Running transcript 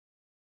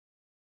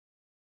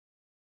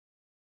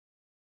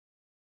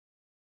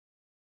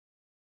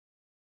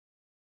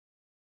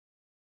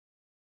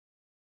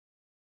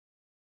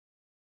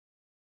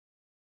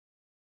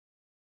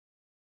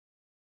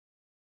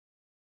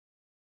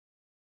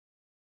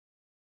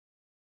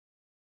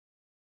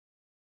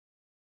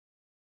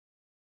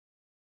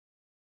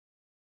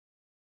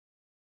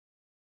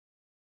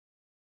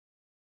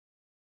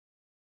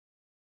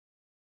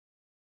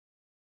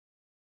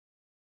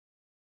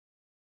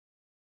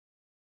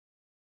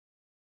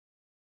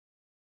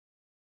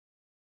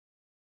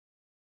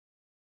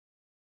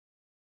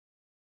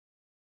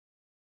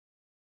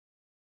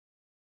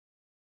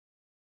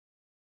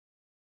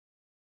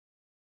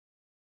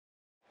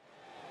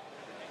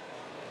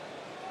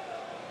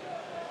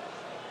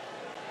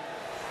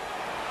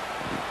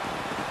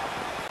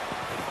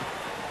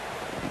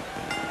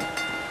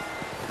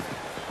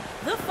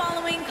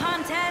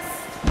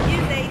contest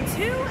is a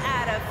 2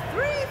 out of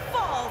 3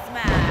 falls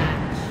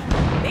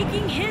match.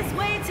 Making his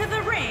way to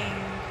the ring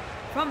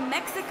from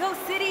Mexico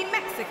City,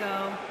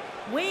 Mexico,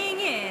 weighing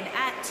in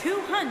at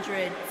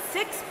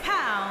 206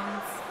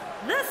 pounds,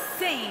 the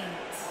Saint.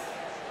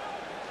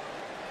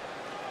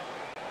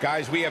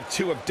 Guys, we have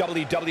two of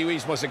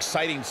WWE's most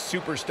exciting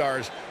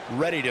superstars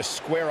ready to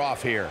square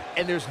off here.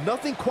 And there's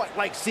nothing quite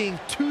like seeing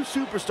two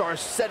superstars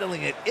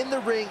settling it in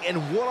the ring in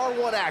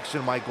one-on-one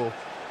action, Michael.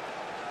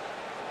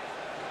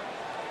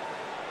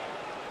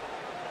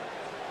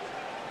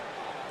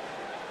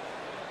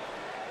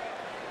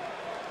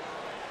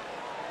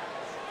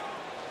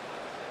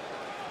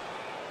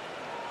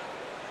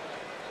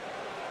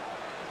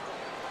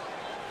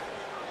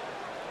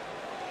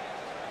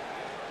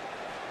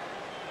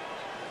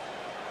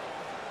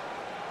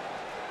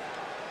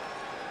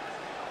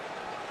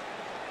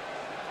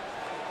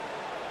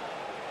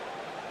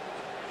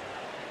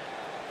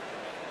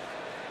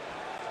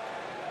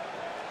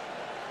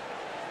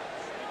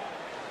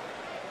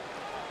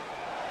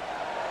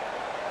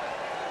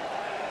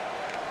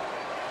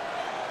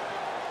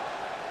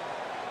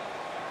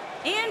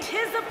 And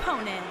his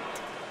opponent,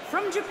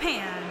 from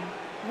Japan,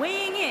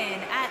 weighing in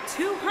at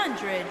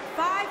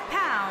 205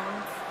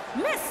 pounds,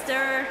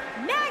 Mr.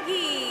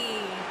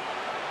 Miyagi.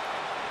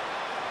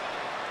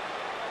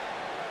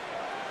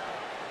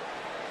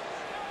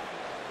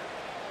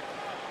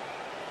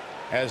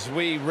 As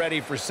we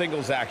ready for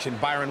singles action,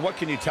 Byron, what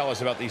can you tell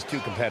us about these two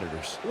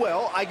competitors?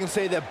 Well, I can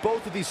say that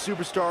both of these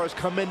superstars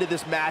come into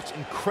this match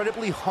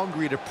incredibly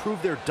hungry to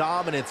prove their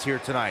dominance here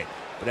tonight.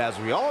 But as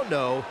we all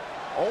know,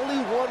 only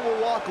one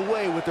will walk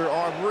away with their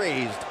arm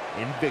raised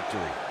in victory.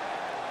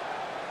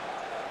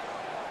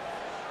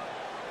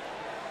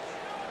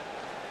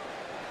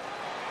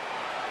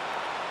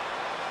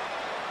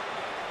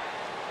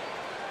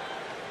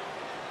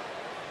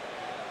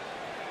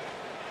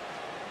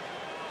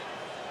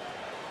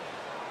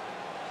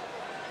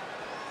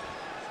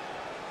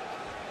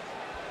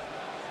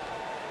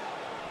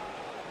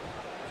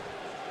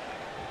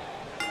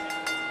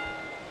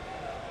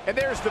 And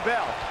there's the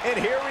bell, and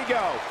here we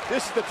go.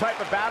 This is the type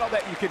of battle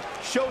that you can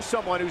show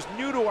someone who's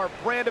new to our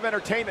brand of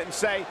entertainment and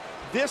say,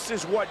 this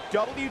is what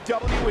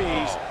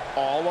WWE's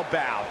all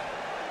about.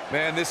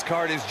 Man, this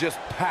card is just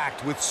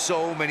packed with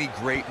so many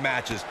great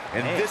matches,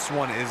 and this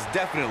one is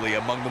definitely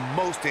among the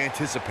most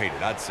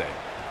anticipated, I'd say.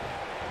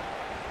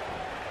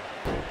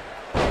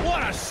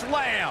 What a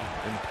slam!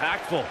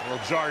 Impactful. Will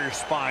jar your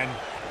spine.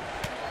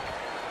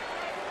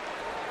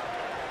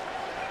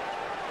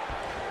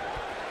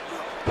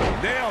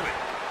 Nailed it.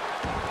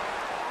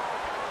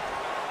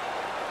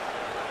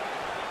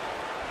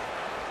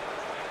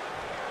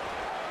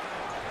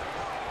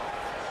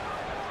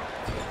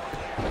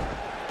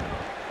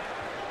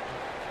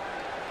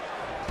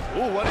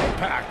 Ooh, what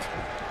impact.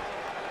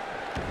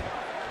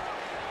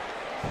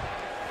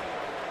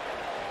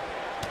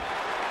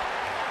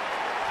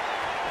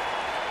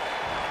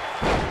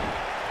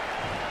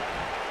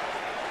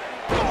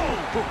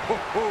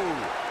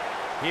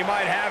 Oh, he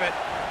might have it.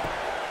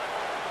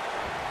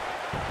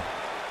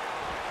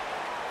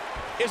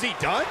 Is he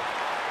done?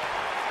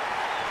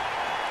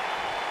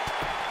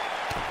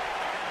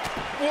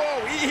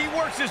 Whoa, he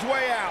works his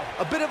way out.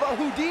 A bit of a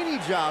Houdini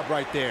job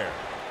right there.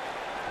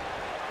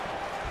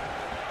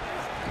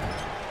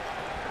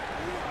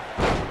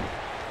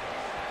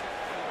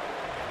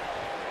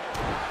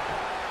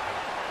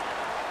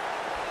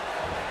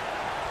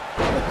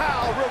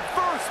 Wow,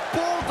 reverse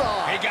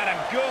bulldog. He got him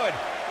good.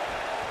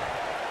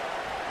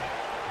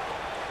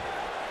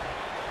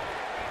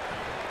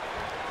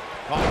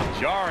 Oh,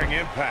 jarring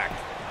impact.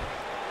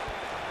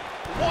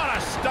 What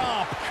a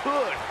stomp.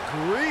 Good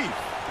grief.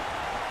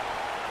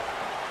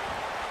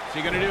 Is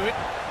he gonna do it?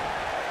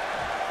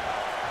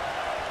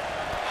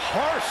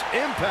 Harsh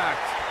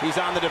impact. He's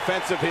on the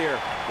defensive here.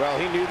 Well,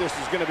 he knew this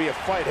was going to be a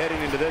fight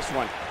heading into this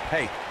one.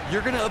 Hey,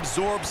 you're going to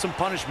absorb some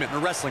punishment in a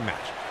wrestling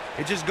match.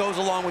 It just goes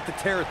along with the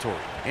territory,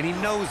 and he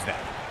knows that.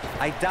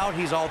 I doubt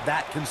he's all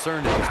that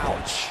concerned at this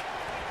point.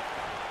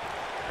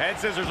 Head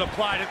scissors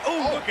applied.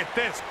 Ooh, look at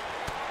this.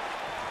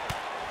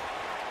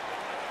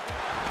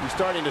 He's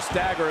starting to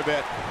stagger a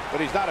bit,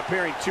 but he's not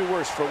appearing too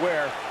worse for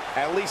wear.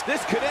 At least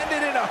this could end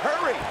it in a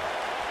hurry.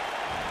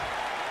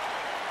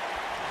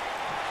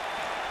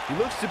 He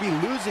looks to be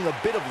losing a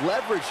bit of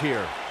leverage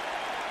here.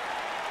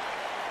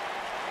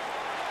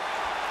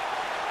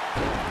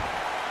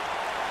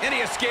 And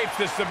he escapes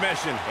the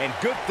submission. And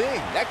good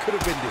thing, that could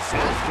have been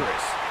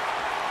disastrous.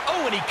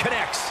 Oh, and he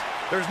connects.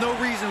 There's no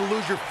reason to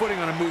lose your footing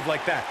on a move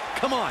like that.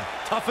 Come on,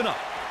 toughen up.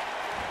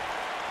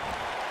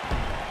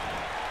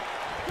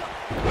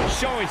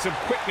 Showing some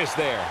quickness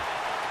there.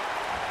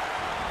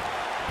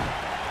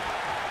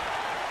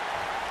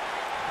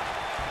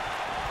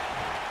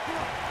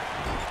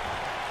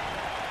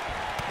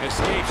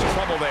 Escapes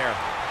trouble there.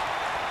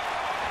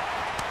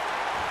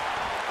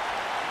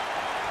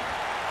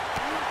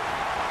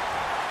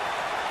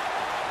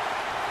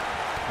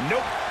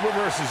 Nope,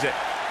 reverses it.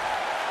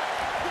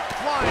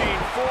 Flying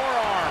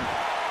forearm.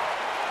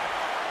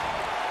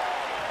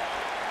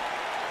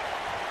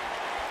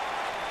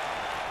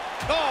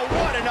 Oh,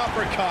 what an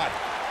uppercut.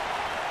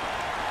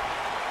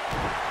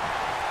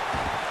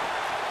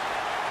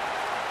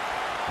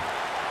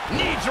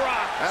 Knee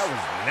drop. That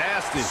was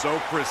nasty. So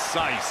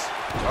precise.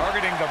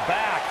 Targeting the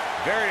back.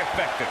 Very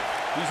effective.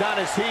 He's on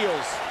his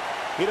heels.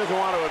 He doesn't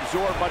want to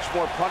absorb much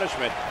more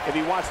punishment if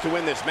he wants to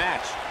win this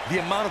match. The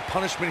amount of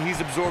punishment he's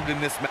absorbed in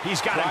this match.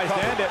 He's got him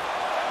covered. End it.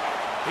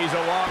 He's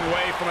a long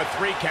way from a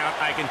 3 count,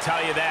 I can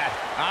tell you that.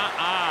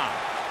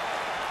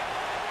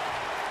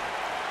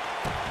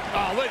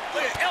 Oh, look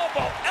at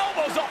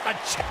elbows off the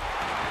chest.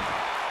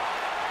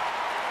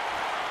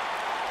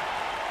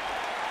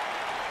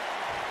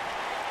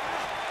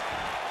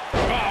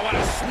 Oh, what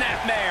a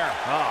snapmare.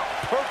 Oh,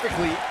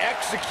 perfectly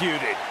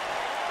executed.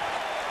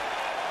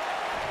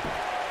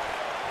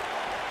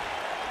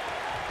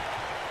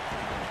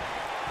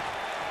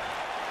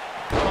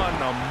 On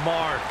the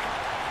mark.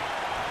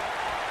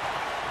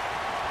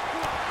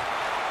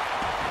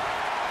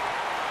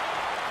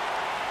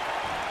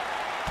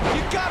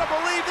 You gotta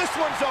believe this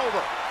one's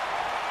over.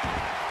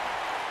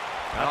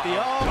 Got the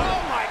arm.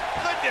 Oh, my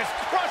goodness,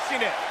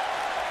 crushing it.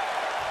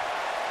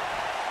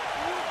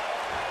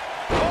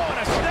 Oh, and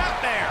a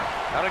snapmare.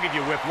 That'll give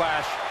you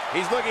whiplash.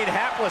 He's looking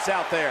hapless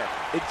out there.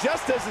 It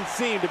just doesn't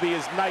seem to be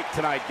his night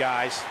tonight,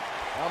 guys.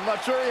 I'm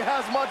not sure he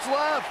has much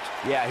left.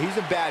 Yeah, he's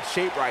in bad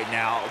shape right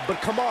now.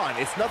 But come on,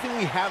 it's nothing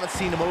we haven't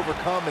seen him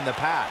overcome in the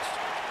past.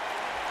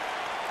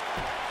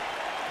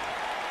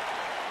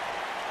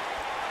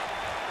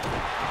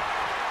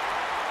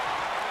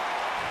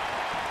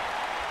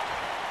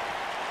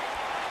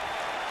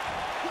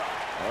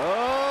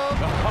 Oh,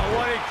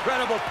 what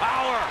incredible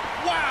power.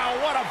 Wow,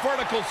 what a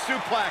vertical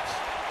suplex.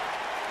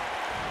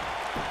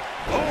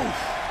 Oof.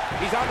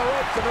 He's on the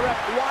ropes, and the ref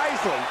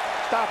wisely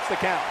stops the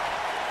count.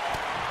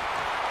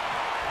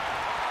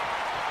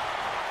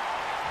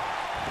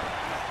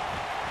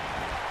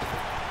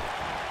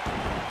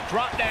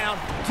 Drop down.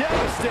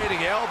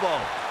 Devastating elbow.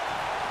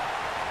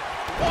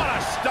 What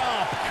a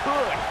stomp.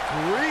 Good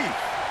grief.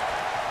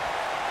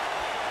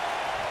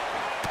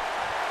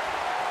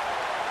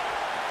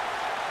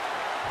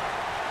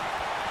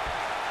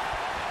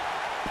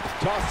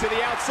 Toss to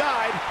the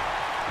outside.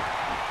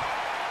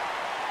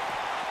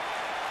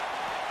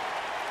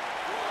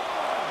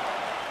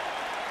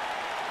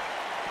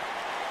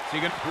 So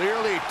you can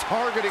clearly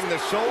targeting the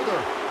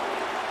shoulder.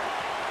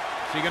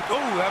 So you can,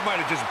 oh, that might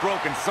have just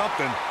broken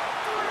something.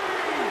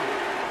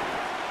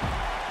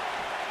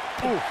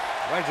 Ooh,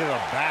 right to the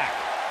back.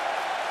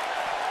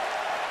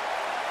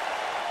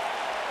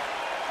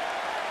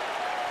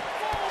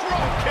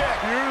 Drop kick.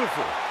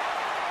 Beautiful.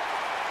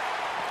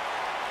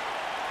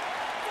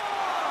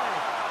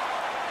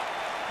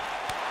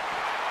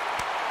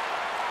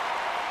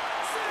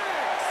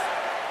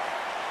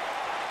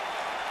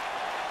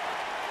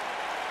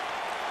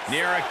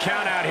 Near a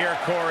count out here,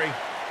 Corey.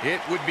 It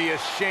would be a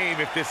shame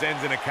if this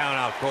ends in a count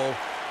out, Cole.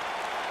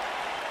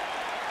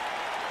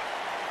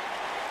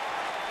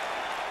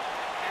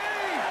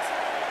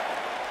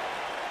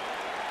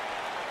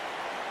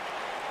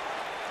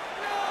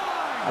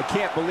 I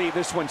can't believe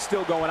this one's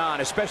still going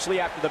on,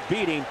 especially after the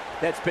beating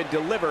that's been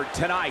delivered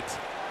tonight.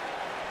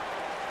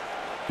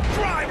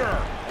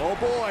 Driver! Oh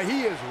boy,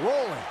 he is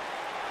rolling.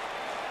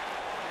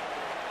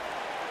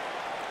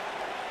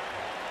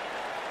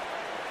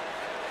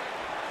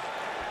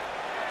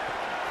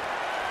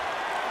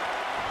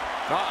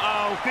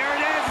 Uh-oh, there it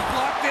is, it's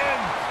locked in.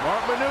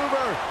 Smart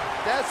maneuver.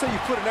 That's how you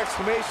put an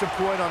exclamation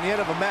point on the end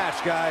of a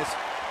match, guys.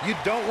 You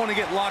don't want to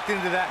get locked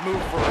into that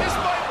move for This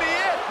might be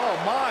it. Oh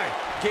my.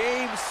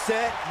 Game,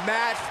 set,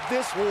 match.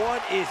 This one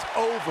is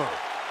over.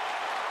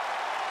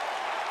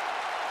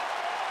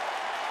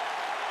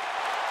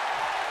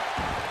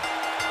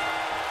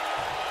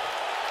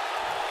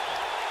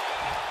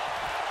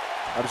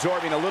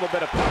 Absorbing a little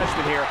bit of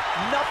punishment here.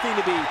 Nothing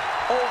to be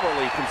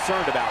overly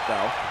concerned about,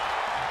 though.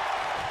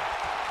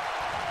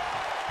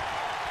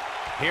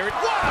 Here it,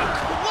 what a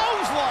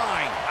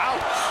clothesline!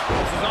 Ouch!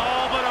 This is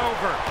all but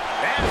over.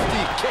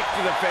 Nasty kick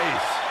to the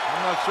face.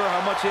 I'm not sure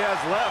how much he has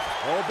left.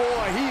 Oh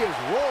boy, he is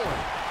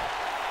rolling.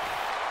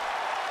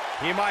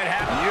 He might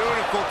have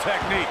beautiful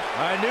technique.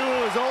 I knew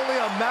it was only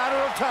a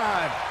matter of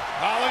time.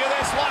 Oh, look at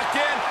this,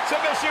 locked in.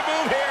 Submission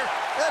move here.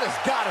 That has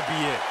got to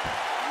be it.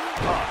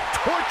 A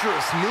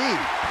torturous knee.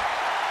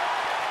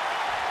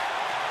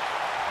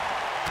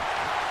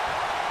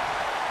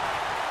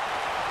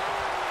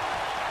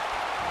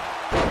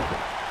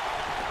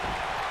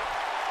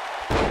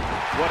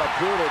 What a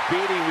brutal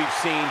beating we've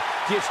seen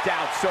dished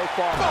out so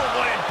far. Oh,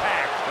 what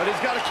impact! But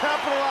he's got to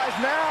capitalize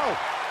now.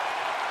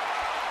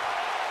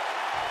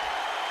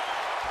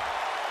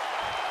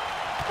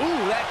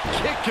 Ooh, that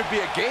kick could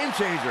be a game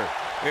changer.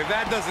 If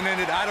that doesn't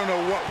end it, I don't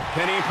know what.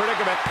 Penny in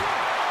predicament.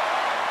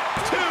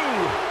 2!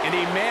 And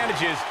he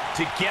manages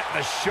to get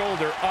the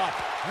shoulder up.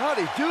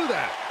 How'd he do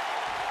that?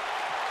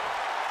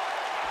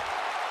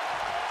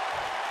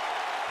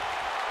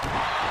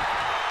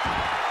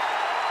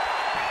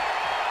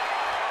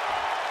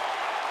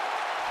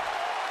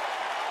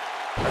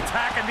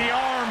 Attacking the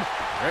arm.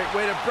 Great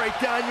way to break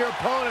down your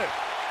opponent.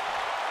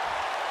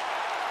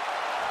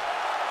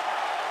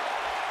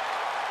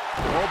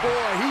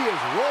 boy, he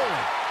is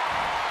rolling.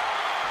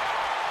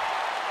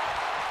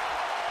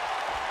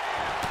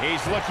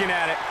 He's looking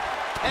at it.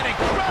 An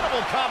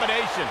incredible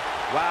combination.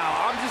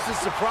 Wow, I'm just as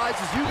surprised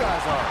as you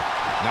guys are.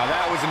 Now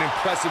that was an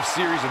impressive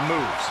series of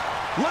moves.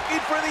 Looking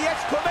for the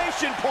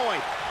exclamation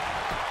point.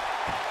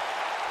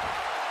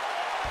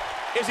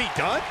 Is he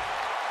done?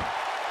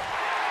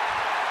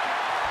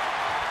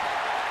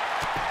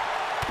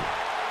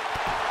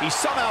 He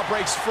somehow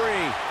breaks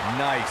free.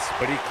 Nice,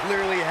 but he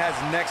clearly has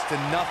next to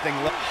nothing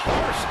left.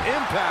 Harsh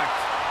impact.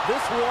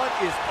 This one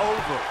is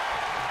over.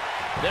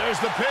 There's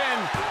the pin.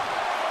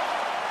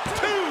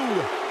 2,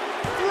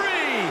 3.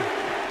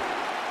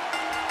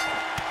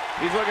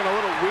 He's looking a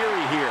little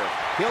weary here.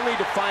 He'll need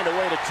to find a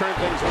way to turn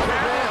things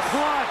around.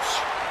 Clutch.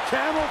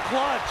 Camel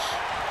clutch.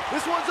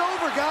 This one's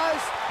over,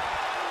 guys.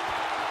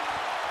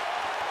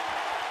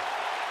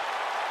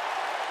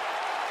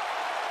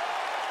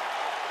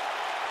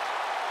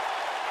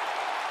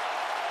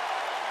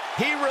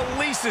 He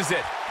releases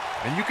it.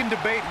 And you can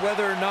debate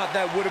whether or not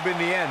that would have been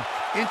the end.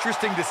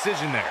 Interesting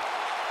decision there.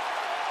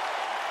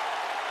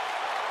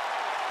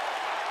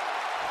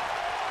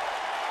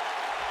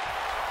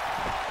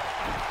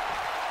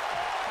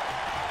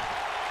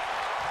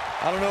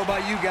 I don't know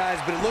about you guys,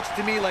 but it looks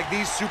to me like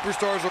these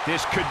superstars are...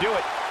 This could do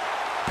it.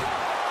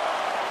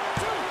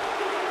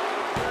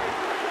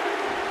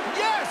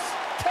 Yes!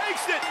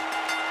 Takes it!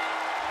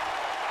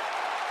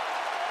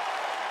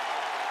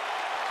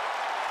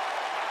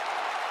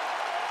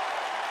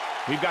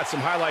 We've got some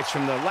highlights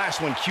from the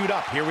last one queued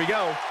up. Here we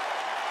go.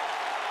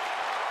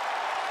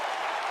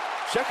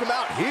 Check him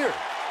out here.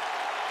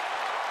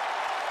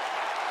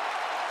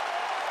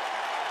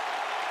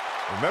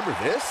 Remember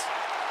this?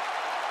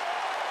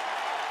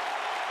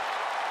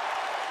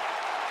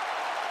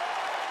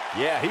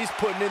 Yeah, he's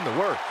putting in the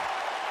work.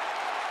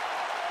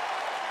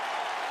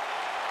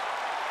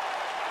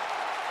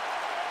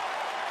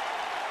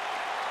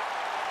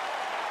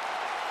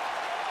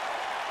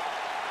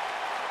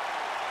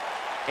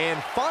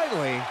 And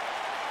finally,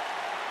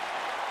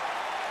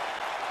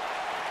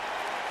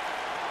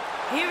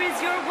 Here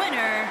is your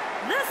winner,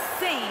 the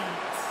Saint.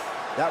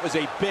 That was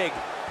a big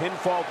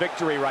pinfall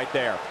victory right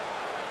there.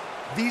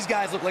 These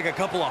guys look like a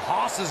couple of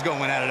hosses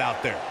going at it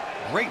out there.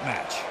 Great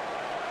match.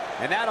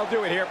 And that'll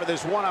do it here for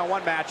this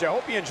one-on-one match. I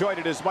hope you enjoyed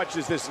it as much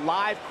as this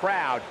live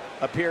crowd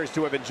appears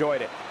to have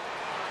enjoyed it.